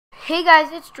Hey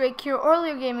guys, it's Drake here,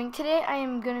 Earlier Gaming. Today I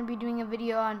am going to be doing a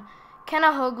video on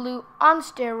Gullible on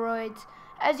steroids.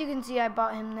 As you can see, I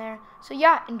bought him there. So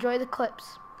yeah, enjoy the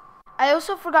clips. I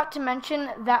also forgot to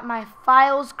mention that my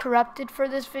files corrupted for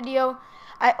this video.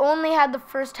 I only had the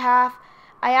first half.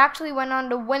 I actually went on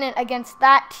to win it against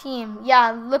that team.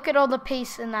 Yeah, look at all the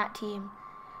pace in that team.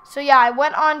 So yeah, I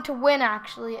went on to win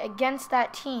actually against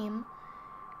that team.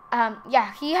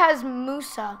 Yeah, he has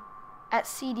Musa at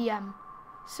CDM.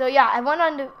 So yeah, I went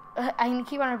on to, I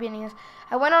keep on repeating this.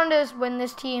 I went on to win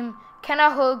this team.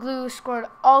 Gullible scored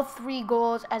all 3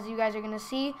 goals, as you guys are going to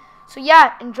see. So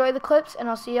yeah, enjoy the clips, and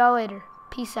I'll see y'all later.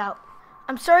 Peace out.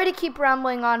 I'm sorry to keep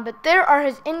rambling on, but there are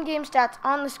his in-game stats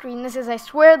on the screen. This is, I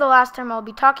swear, the last time I'll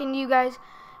be talking to you guys.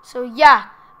 So yeah,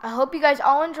 I hope you guys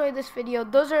all enjoyed this video.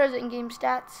 Those are his in-game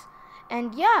stats.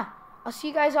 And yeah, I'll see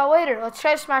you guys all later. Let's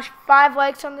try to smash 5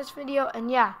 likes on this video,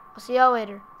 and yeah, I'll see y'all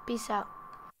later. Peace out.